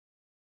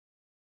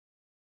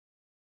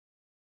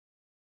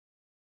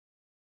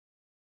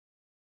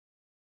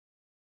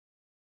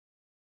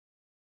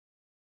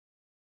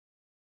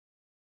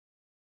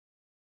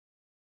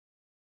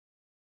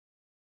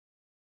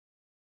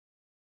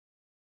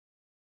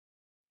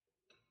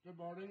Good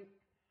morning.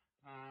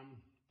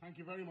 Thank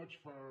you very much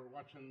for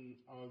watching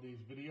all these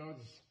videos.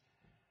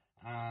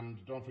 And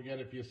don't forget,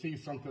 if you see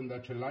something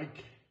that you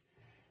like,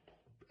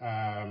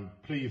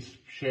 please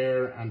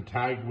share and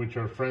tag with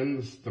your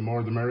friends. The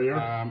more the merrier.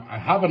 I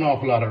have an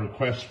awful lot of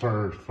requests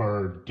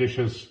for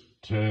dishes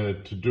to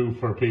do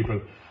for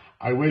people.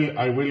 I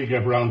will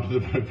get around to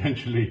them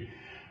eventually.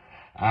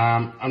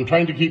 I'm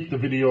trying to keep the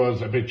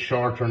videos a bit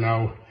shorter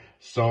now,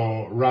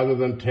 so rather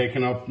than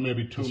taking up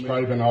maybe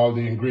describing all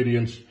the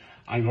ingredients,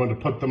 I'm going to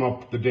put them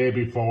up the day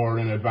before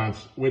in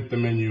advance with the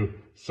menu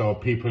so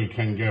people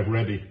can get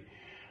ready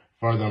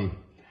for them.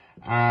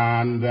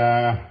 And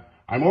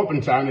I'm open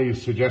to any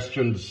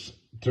suggestions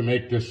to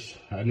make this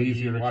an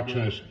easier watching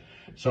it,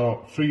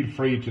 so feel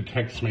free to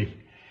text me.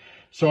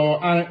 So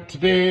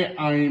today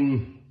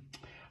I'm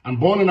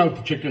boning out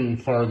the chicken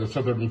for the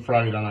southern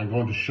fried, and I'm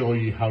going to show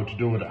you how to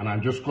do it. And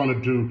I'm just going to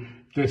do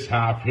this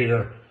half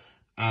here,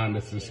 and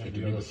it's this to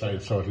the other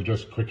side, so it'll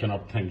just quicken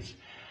up things.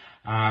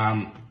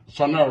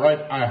 So now, right,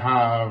 I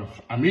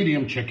have a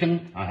medium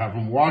chicken. I have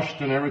them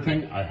washed and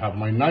everything. I have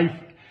my knife,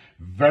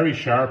 very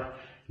sharp.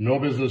 No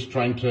business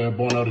trying to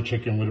bone out a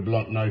chicken with a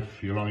blunt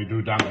knife. You'll only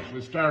do damage.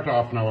 We'll start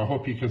off now. I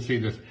hope you can see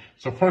this.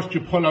 So first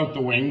you pull out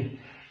the wing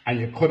and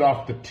you cut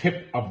off the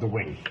tip of the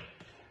wing.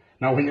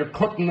 Now when you're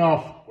cutting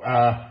off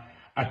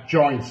at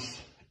joints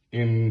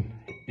in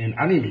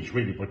any meat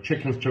really, but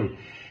chickens too,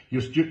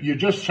 you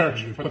just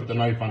search, you put the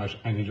knife on it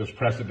and you just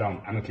press it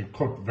down and it'll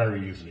cut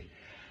very easily.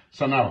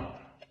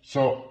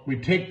 So we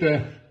take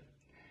the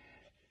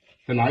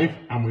knife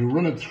and we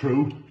run it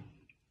through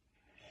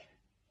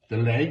the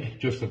leg,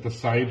 just at the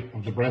side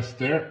of the breast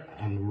there,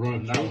 and run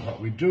it through. What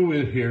we do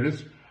here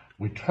is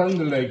we turn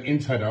the leg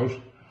inside out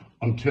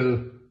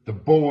until the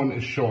bone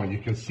is showing. You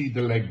can see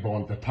the leg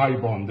bone, the thigh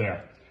bone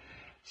there.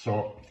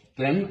 So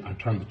then I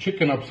turn the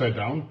chicken upside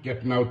down,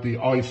 getting out the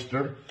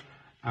oyster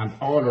and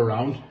all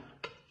around,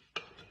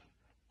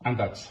 and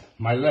that's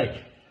my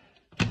leg.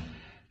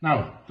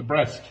 Now, the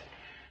breast.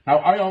 Now,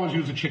 I always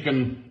use a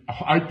chicken,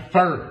 I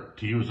prefer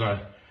to use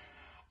a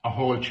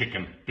whole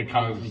chicken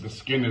because the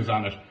skin is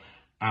on it.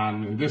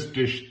 And in this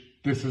dish,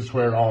 this is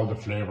where all the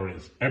flavor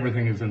is.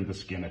 Everything is in the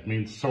skin. It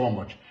means so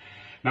much.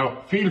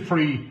 Now, feel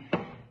free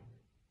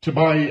to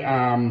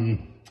buy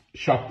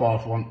shop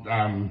bought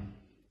one,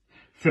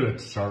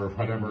 fillets or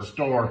whatever,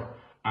 store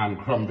and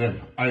crumb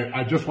them.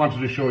 I just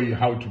wanted to show you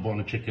how to bone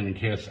a chicken in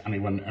case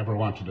anyone ever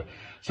wanted it.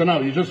 So now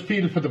you just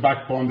feel for the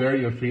backbone there,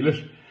 you'll feel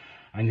it,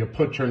 and you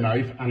put your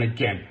knife, and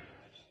again,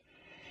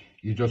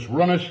 you just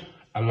run it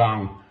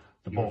along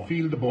the bone.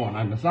 Feel the bone,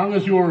 and as long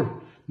as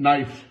your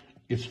knife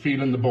is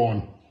feeling the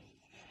bone,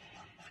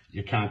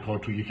 you can't go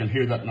through. You can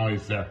hear that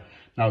noise there.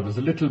 Now there's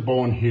a little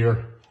bone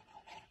here,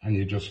 and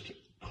you just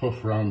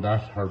cuff around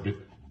that, or a bit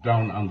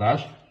down on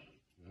that.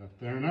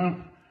 There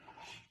now.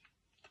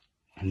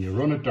 And you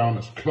run it down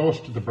as close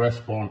to the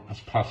breastbone as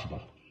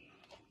possible.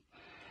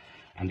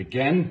 And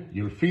again,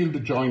 you'll feel the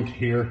joint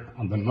here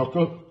on the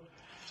knuckle,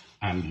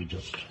 and you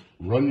just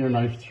run your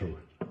knife through,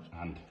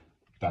 and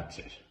that's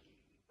it.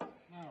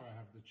 Now I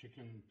have the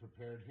chicken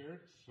prepared here,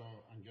 so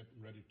I'm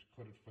getting ready to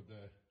cut it for the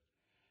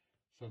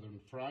southern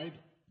fried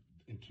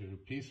into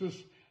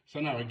pieces. So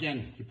now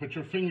again, you put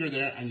your finger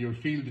there and you'll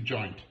feel the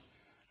joint.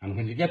 And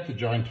when you get the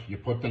joint, you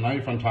put the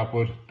knife on top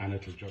of it and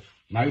it'll just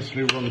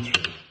nicely run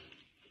through.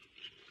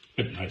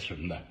 A bit nicer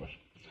than that, but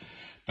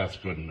that's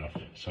good enough.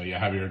 So you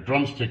have your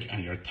drumstick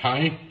and your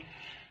thigh.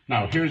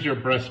 Now here's your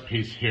breast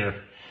piece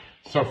here.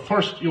 So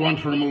first you want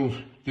to remove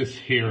this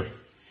here.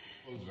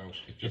 Pulls out,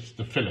 it's just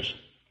the fillet,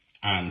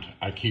 and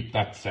I keep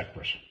that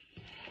separate.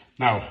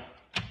 Now,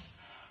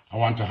 I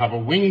want to have a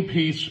wing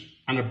piece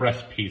and a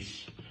breast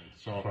piece.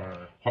 So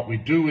what we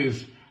do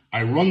is,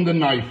 I run the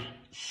knife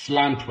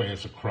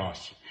slantways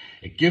across.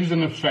 It gives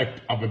an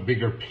effect of a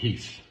bigger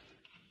piece,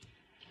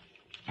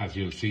 as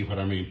you'll see what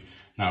I mean.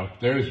 Now,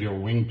 there's your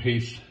wing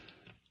piece,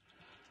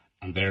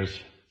 and there's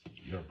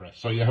your breast.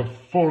 So you have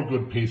 4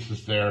 good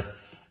pieces there,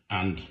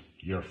 and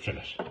your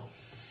fillet.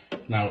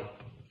 Now,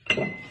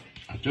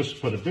 I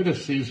just put a bit of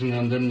seasoning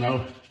on them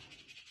now,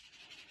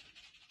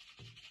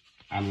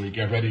 and we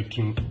get ready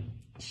to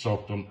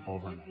soak them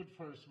overnight. Good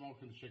for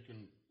smoking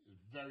chicken is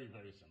very,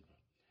 very simple.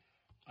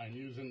 I'm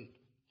using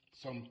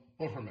some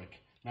buttermilk.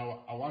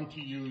 Now I want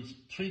to use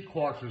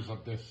 3/4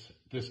 of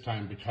this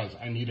time because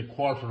I need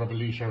 1/4 of a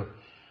litre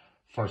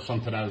for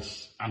something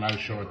else, and I'll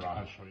show it.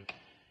 I'll show you.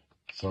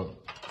 So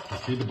you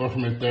see the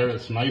buttermilk there,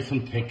 it's nice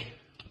and thick.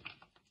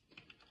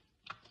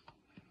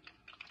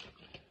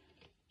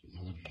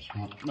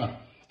 No,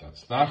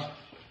 that's that.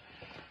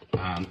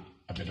 And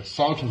a bit of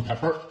salt and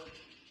pepper.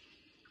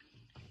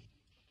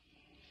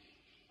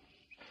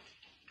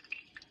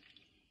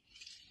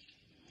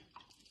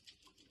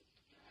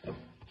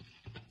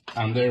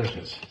 And there it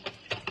is.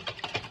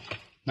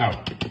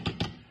 Now,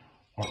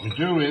 what we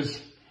do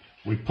is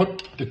we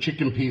put the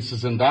chicken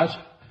pieces in that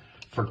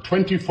for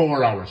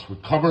 24 hours. We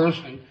cover it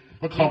and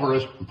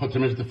put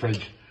them into the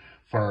fridge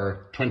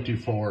for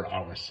 24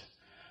 hours.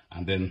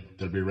 And then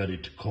they'll be ready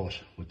to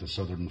cut with the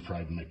southern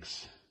fried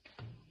mix.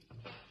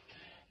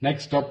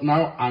 Next up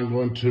now, I'm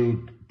going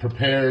to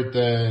prepare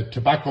the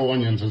tobacco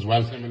onions as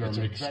well. Similar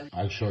mix.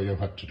 I'll show you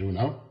what to do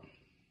now.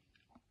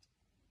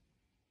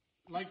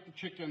 Like the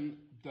chicken,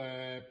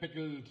 the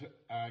pickled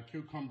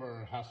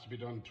cucumber has to be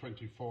done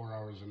 24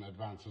 hours in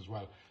advance as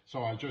well.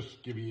 So I'll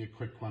just give you a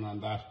quick one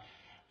on that.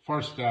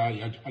 First,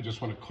 I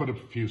just want to cut a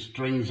few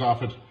strings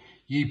off it.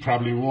 You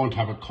probably won't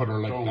have a cutter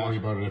like that. Don't worry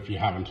about it if you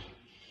haven't.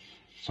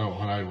 So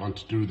what I want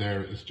to do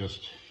there is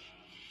just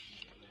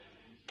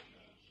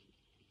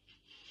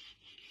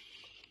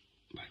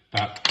like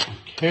that.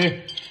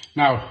 Okay.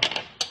 Now,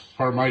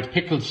 for my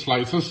pickled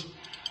slices,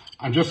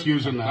 I'm just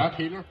using that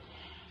peeler,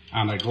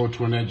 and I go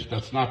to an edge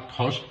that's not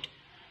cut,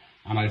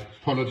 and I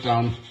pull it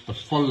down the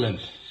full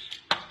length.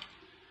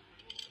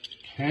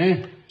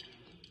 Okay.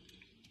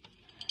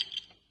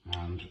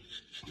 And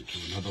do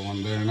another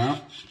one there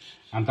now.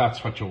 And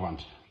that's what you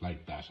want,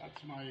 like that.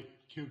 That's my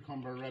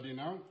cucumber ready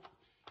now.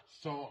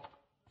 So,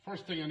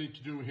 first thing I need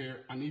to do here,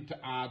 I need to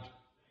add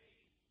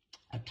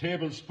a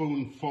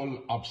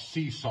tablespoonful of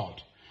sea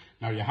salt.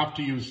 Now, you have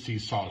to use sea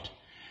salt.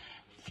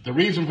 The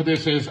reason for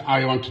this is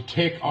I want to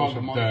take out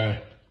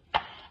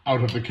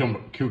of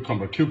the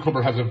cucumber.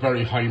 Cucumber has a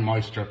very high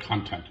moisture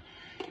content.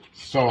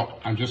 So,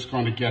 I'm just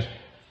going to get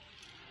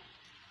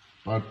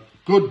a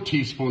good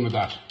teaspoon of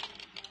that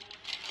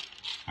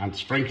and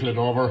sprinkle it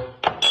over,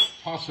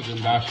 toss it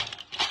in that,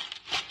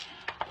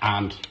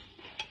 and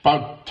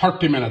about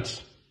 30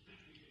 minutes,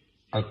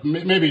 or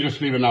maybe just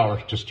leave an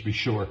hour just to be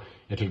sure.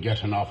 It'll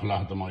get an awful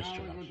lot of the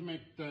moisture. Now we're going to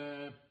make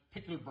the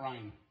pickled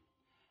brine,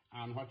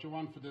 and what you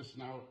want for this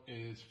now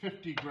is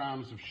 50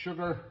 grams of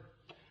sugar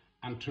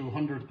and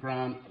 200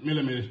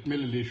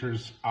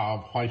 milliliters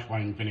of white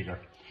wine vinegar.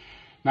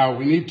 Now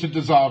we need to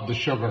dissolve the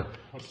sugar,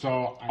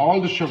 so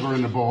all the sugar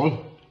in a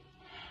bowl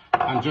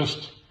and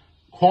just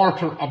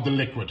quarter of the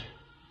liquid.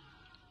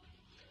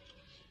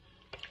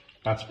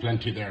 That's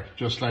plenty there,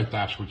 just like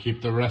that. We'll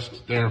keep the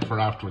rest there for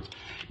afterwards.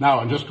 Now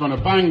I'm just going to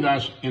bang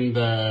that in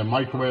the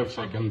microwave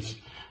seconds,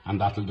 and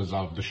that'll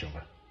dissolve the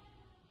sugar.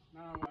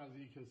 Now, as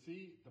you can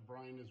see, the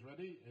brine is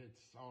ready.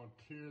 It's all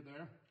clear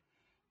there.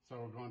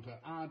 So we're going to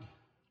add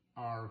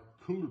our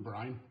cool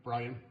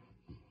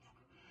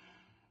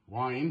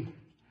wine,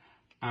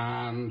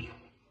 and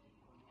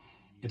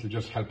it'll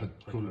just help it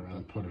cool it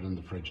and put it in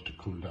the fridge to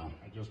cool down.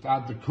 I just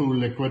add the cool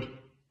liquid,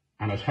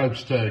 and it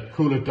helps to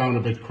cool it down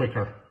a bit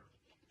quicker.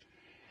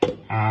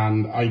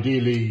 And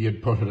ideally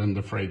you'd put it in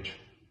the fridge.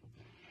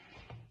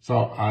 So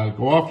I'll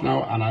go off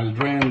now and I'll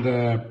drain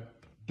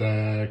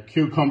the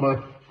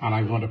cucumber, and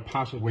I'm going to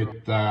pass it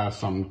with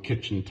some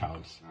kitchen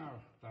towels. Now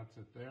that's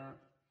it there,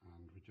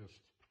 and we just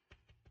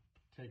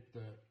take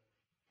the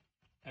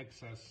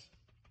excess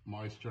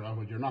moisture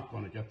out. You're not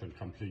going to get them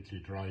completely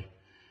dry,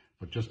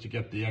 but just to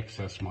get the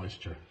excess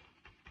moisture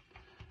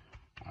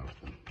out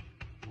of them.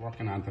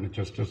 Working on them, it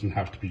just doesn't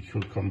have to be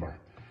cucumber.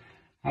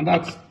 And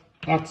that's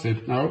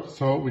it now.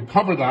 So we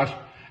cover that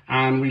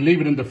and we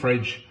leave it in the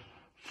fridge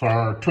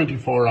for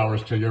 24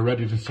 hours till you're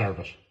ready to serve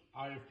it.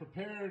 I've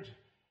prepared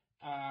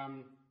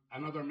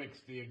another mix,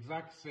 the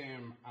exact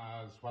same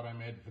as what I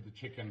made for the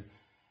chicken,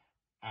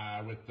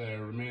 with the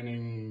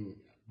remaining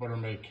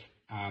buttermilk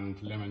and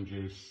lemon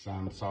juice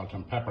and salt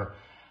and pepper.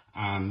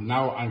 And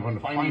now I'm going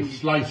to finely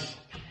slice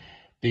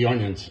the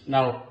onions.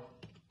 Now,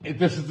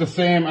 this is the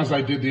same as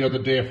I did the other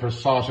day for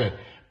sauté,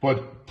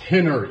 but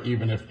thinner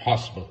even if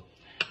possible.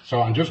 So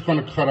I'm just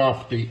going to cut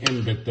off the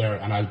end bit there,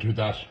 and I'll do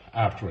that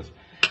afterwards.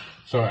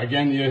 So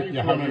again,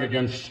 you have it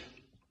against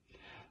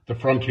the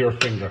front of your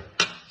finger.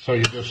 So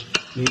you just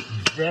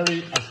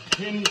very as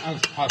thin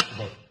as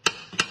possible.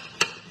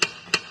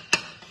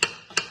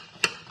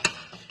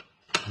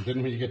 And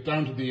then when you get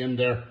down to the end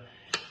there,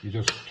 you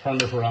just turn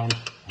it around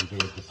and do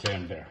it the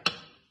same there.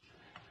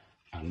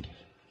 And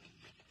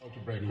to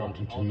break out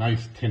into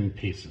nice thin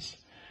pieces.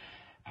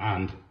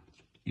 And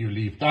you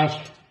leave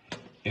that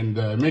in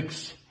the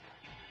mix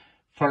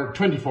for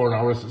 24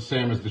 hours, the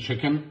same as the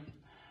chicken.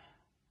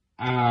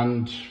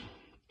 And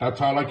that's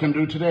all I can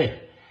do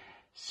today.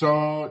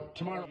 So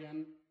tomorrow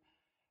again,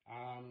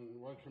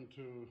 welcome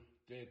to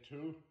day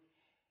 2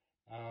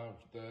 of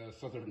the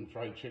Southern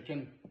fried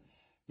chicken.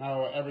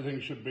 Now everything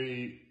should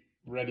be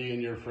ready in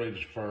your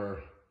fridge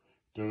for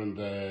doing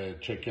the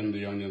chicken.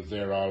 The onions,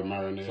 they're all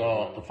marinated.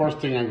 So the first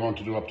thing I'm going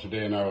to do up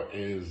today now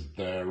is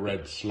the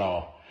red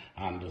slaw.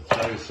 And it's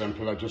very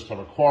simple. I just have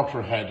a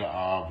quarter head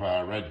of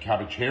red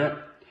cabbage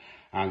here.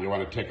 And you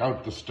want to take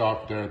out the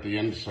stalk there at the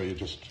end, so you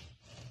just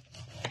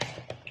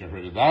get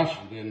rid of that.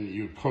 And then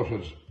you cut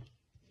it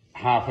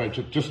halfway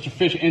just to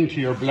fit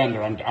into your blender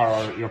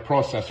or your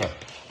processor.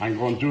 I'm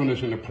going doing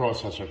it in a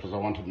processor because I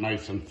want it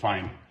nice and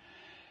fine.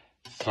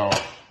 So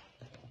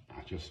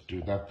I just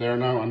do that there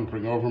now and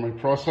bring over my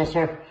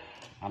processor,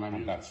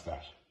 and that's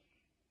that.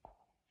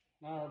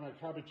 Now my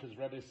cabbage is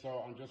ready,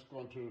 so I'm just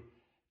going to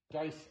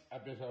dice a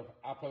bit of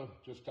apple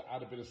just to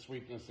add a bit of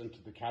sweetness into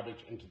the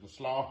cabbage, into the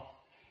slaw.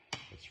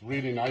 It's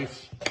really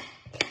nice.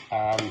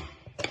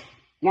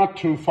 Not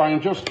too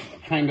fine, just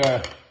kind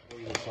of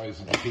the size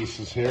of the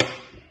pieces here.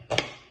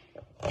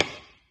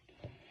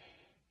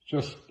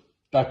 Just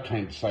that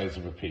kind of size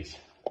of a piece.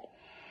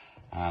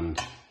 And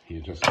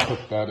you just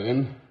put that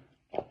in.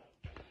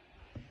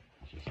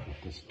 Just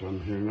get this done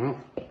here now.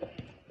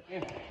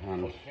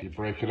 And you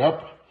break it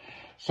up.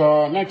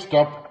 So next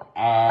up,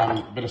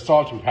 a bit of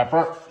salt and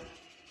pepper.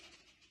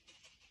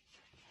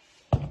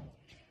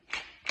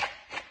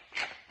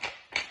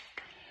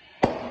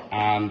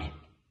 And a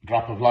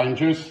drop of lime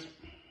juice,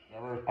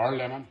 or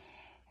lemon,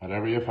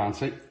 whatever you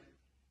fancy.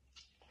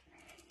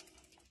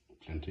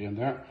 Plenty in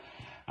there.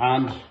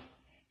 And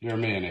your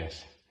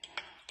mayonnaise.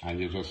 And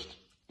you just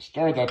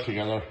stir that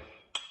together,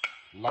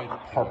 light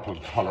purple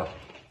colour.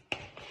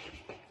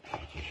 I'll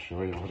just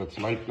show you what it's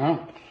like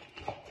now.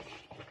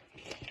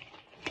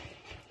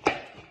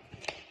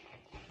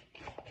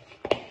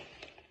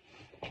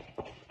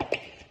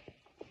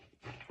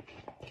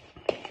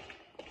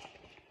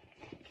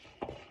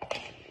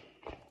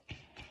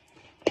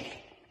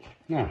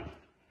 Now,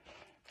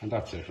 and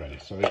that's it ready.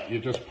 So you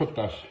just put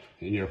that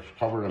in your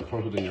cover and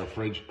put it in your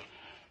fridge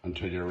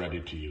until you're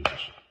ready to use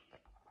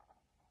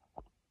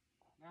it.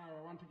 Now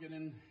I want to get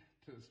in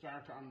to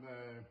start on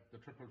the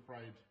triple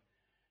fried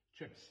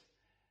chips.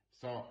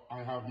 So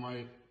I have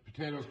my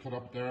potatoes cut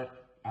up there,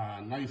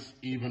 nice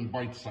even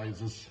bite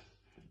sizes,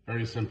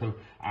 very simple.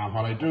 And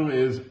what I do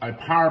is I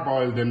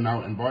parboil them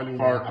now in boiling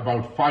for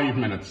about 5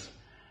 minutes,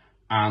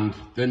 and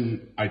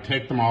then I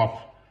take them off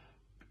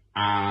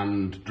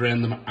and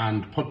drain them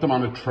and put them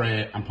on a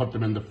tray and put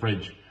them in the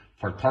fridge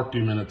for 30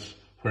 minutes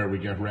where we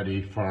get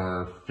ready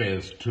for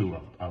phase 2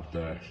 of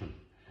the action.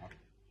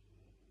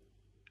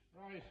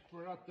 Right,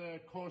 we're at the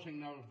coating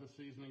now of the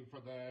seasoning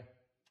for the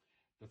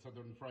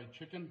southern fried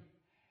chicken.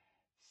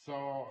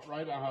 So,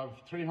 right, I have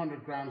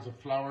 300 grams of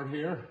flour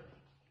here,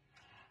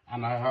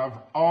 and I have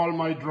all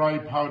my dry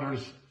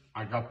powders.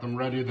 I got them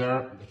ready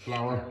there, the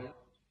flour.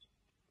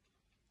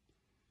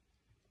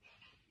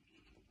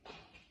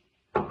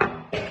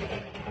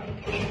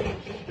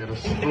 Get a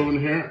spoon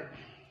here.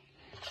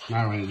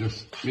 Now you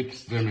just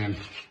mix them in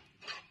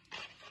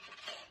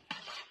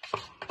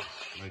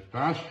like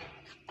that.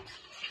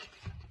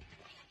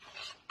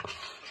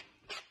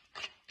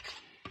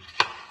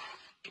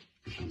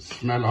 You can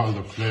smell all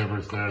the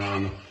flavors there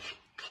now.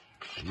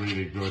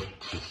 Really good.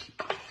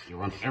 You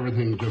want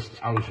everything just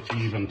out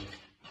evened.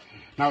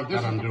 Now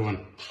this I'm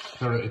doing,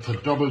 it's a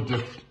double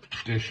dipped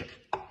dish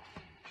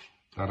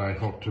that I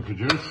hope to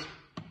produce.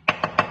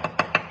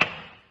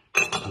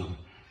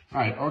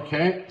 Right,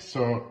 okay,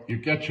 so you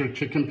get your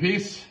chicken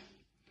piece,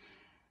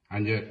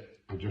 and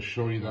I'll just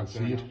show you that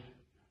seed.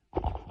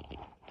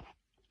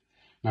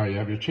 Now you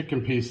have your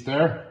chicken piece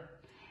there,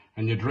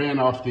 and you drain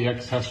off the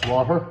excess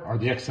water, or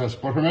the excess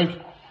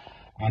buttermilk,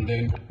 and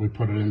then we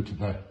put it into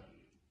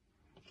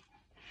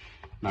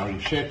now you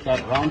shake that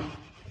around,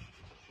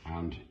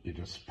 and you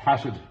just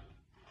pat it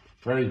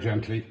very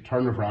gently,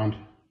 turn it around,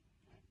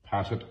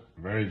 pat it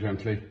very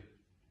gently.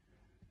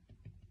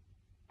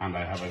 And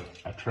I have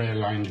a tray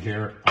lined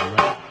here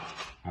already,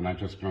 and I'm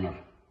just going to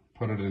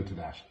put it into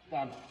that.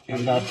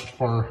 In that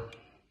for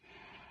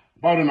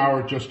about an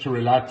hour just to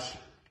relax.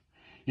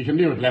 You can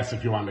do it less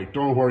if you want, like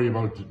don't worry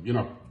about,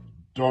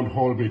 don't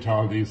hold me to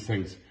all these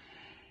things.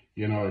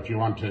 If you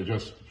want to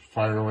just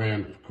fire away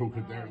and cook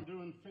it there. I'm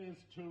doing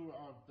phase 2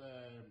 of the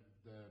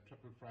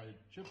triple fried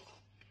chips.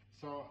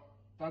 So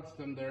that's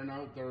them there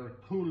now. They're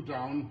cooled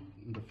down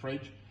in the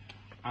fridge,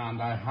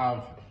 and I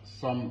have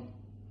some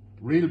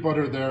real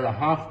butter there, a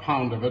half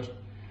pound of it,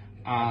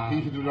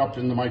 heated it up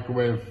in the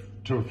microwave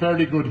to a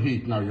fairly good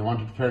heat. Now you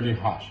want it fairly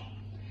hot.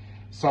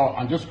 So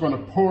I'm just going to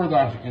pour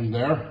that in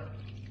there,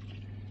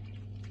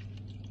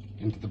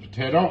 into the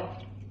potato,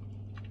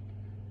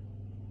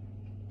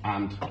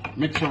 and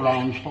mix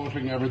around,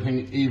 coating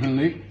everything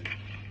evenly.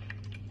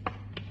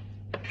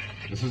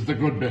 This is the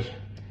good bit.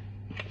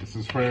 This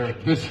is where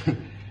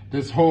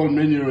this whole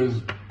menu is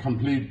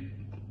complete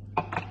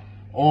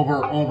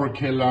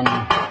overkill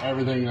on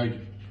everything, like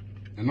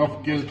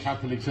enough guilt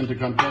Catholics into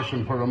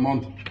confession for a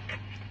month.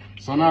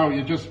 So now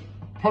you just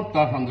put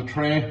that on the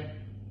tray,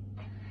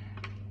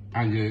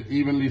 and you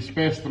evenly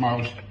space them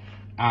out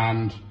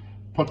and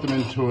put them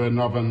into an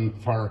oven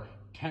for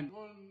 10. I'm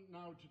going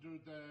now to do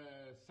the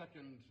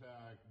second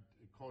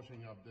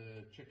coating of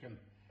the chicken.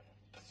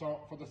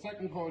 So for the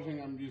second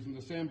coating I'm using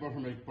the same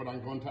buttermilk, but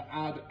I'm going to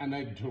add an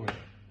egg to it.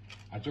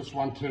 I just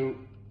want to,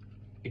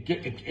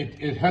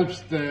 it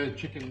helps the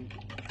chicken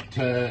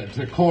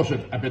to coat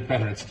it a bit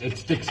better. It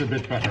sticks a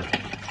bit better.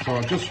 So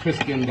I'll just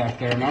whisk in that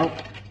there now.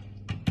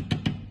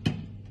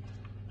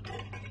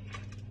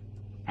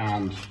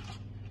 And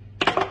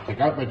take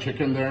out my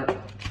chicken there.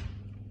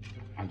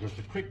 And just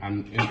a quick,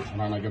 and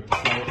then I get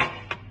the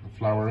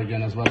flour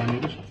again as well, I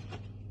need it.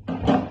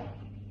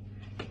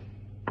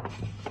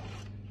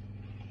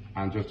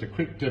 And just a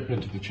quick dip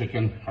into the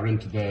chicken, or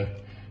into the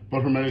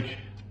buttermilk.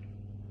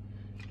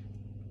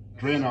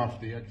 Drain off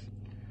the eggs.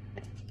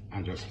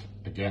 And just,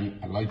 again,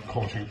 a light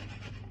coating.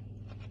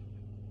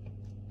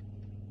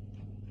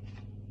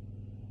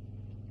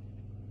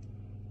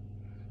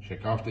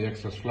 Shake off the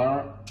excess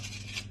flour,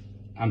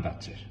 and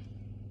that's it.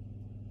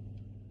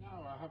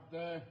 Now I have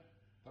the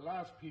The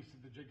last piece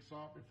of the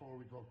jigsaw before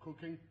we go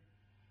cooking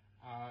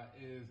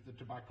is the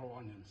tobacco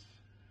onions.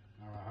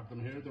 Now I have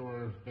them here. They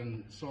were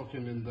been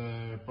soaking in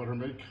the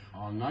buttermilk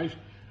all night,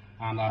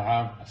 and I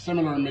have a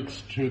similar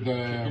mix to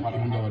the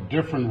even though a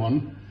different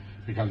one,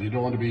 because you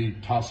don't want to be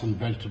tossing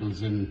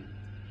vegetables in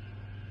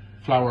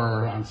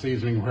flour and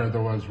seasoning where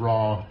there was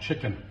raw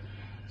chicken.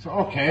 So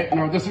okay,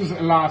 now this is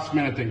a last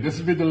minute thing. This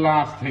will be the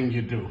last thing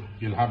you do.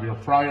 You'll have your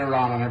fryer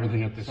on and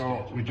everything at this stage.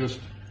 So we just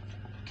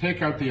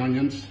take out the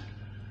onions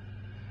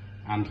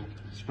and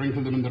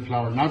sprinkle them in the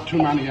flour. Not too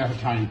many at a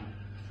time,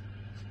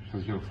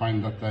 because you'll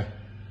find that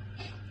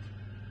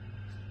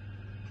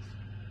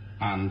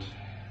and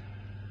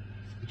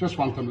you just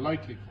want them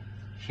lightly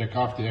cooked. Shake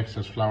off the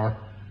excess flour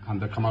and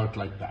they come out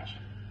like that.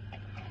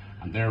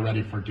 And they're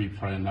ready for deep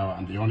frying now,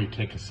 and they only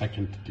take a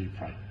second to deep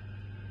fry.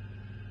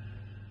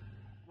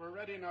 We're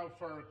ready now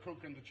for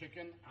cooking the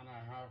chicken, and I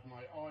have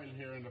my oil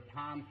here in the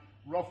pan,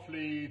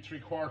 roughly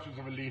 3/4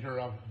 of a litre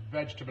of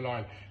vegetable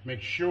oil.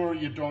 Make sure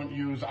you don't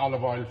use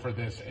olive oil for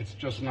this, it's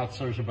just not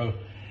suitable.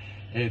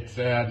 It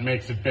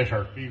makes it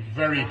bitter. Be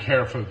very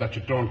careful that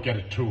you don't get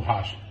it too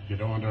hot. You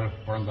don't want to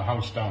burn the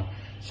house down.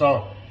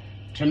 So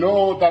to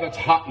know that it's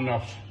hot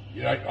enough,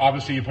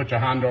 obviously you put your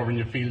hand over and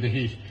you feel the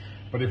heat,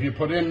 but if you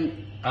put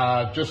in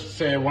just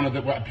say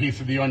a piece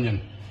of the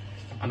onion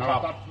and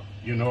top,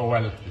 you know,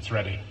 well, it's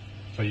ready.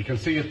 So you can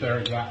see it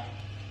there, yeah,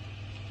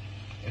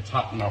 it's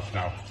hot enough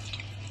now.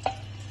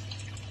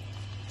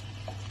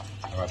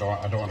 I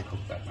don't want to cook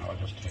that now, I'll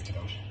just take it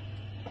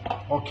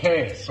out.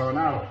 Okay, so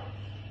now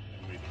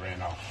we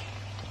drain off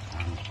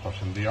and put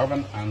in the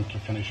oven and to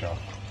finish off.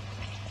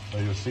 So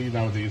you'll see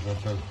now these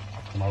have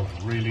come out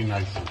really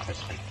nice and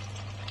crispy.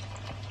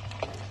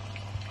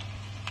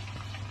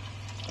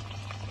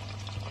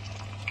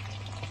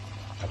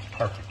 That's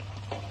perfect.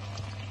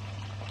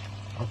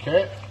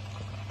 Okay,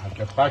 I'll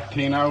get back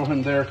to you now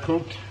when they're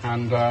cooked,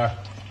 and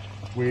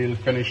we'll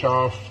finish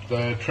off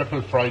the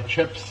triple fried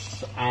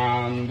chips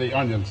and the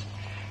onions.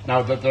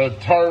 Now the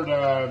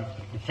third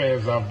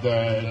phase of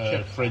the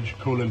chip fridge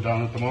cooling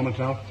down at the moment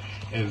now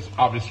is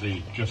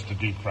obviously just to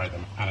deep fry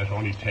them, and it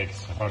only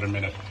takes about a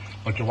minute.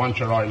 But you want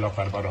your oil up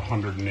at about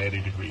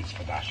 180 degrees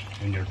for that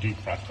in your deep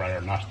fat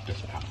fryer, not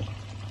this pan.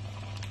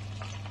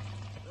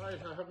 Right,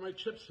 I have my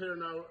chips here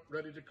now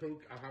ready to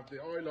cook. I have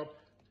the oil up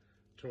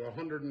to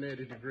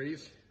 180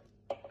 degrees.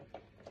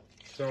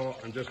 So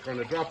I'm just going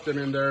to drop them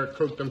in there,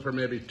 cook them for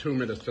maybe 2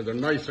 minutes till they're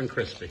nice and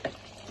crispy.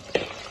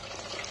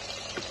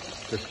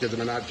 Just give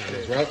them an agit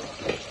as well.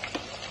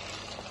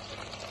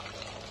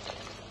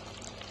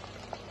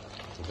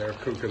 So they're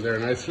cooking there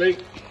nicely.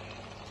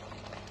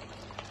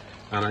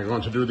 And I'm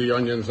going to do the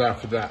onions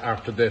after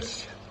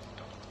this.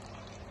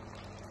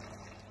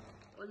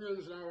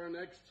 Onions now are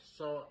next.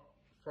 So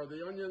for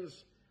the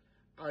onions,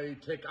 I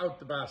take out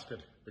the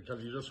basket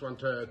because you just want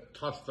to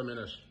toss them in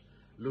it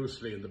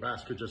loosely, and the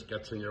basket just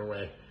gets in your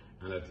way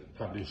and it'll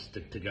probably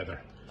stick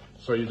together.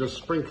 So you just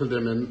sprinkle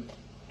them in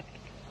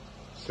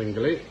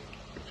singly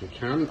if you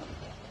can.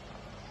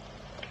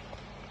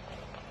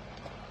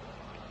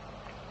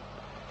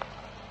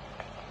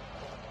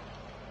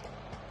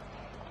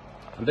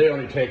 And they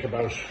only take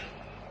about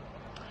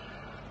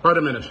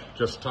a minute.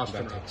 Just toss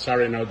them out.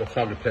 Sorry, now the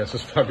foggy place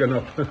is fogging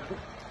up. Now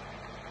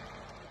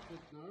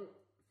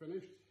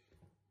finished.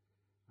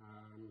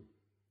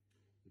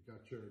 You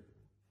got your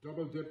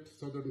double dipped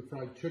southern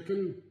fried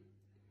chicken.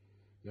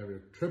 You have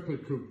your triple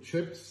cooked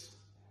chips,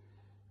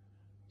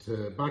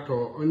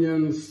 tobacco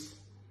onions,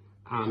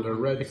 and a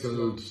red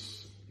pickled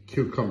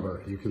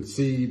cucumber. You can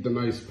see the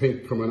nice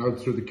pink coming out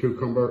through the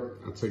cucumber.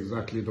 That's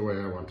exactly the way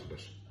I wanted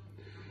it.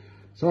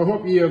 So I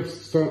hope you have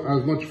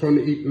as much fun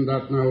eating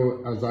that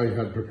now as I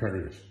had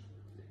preparing it.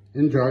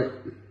 Enjoy.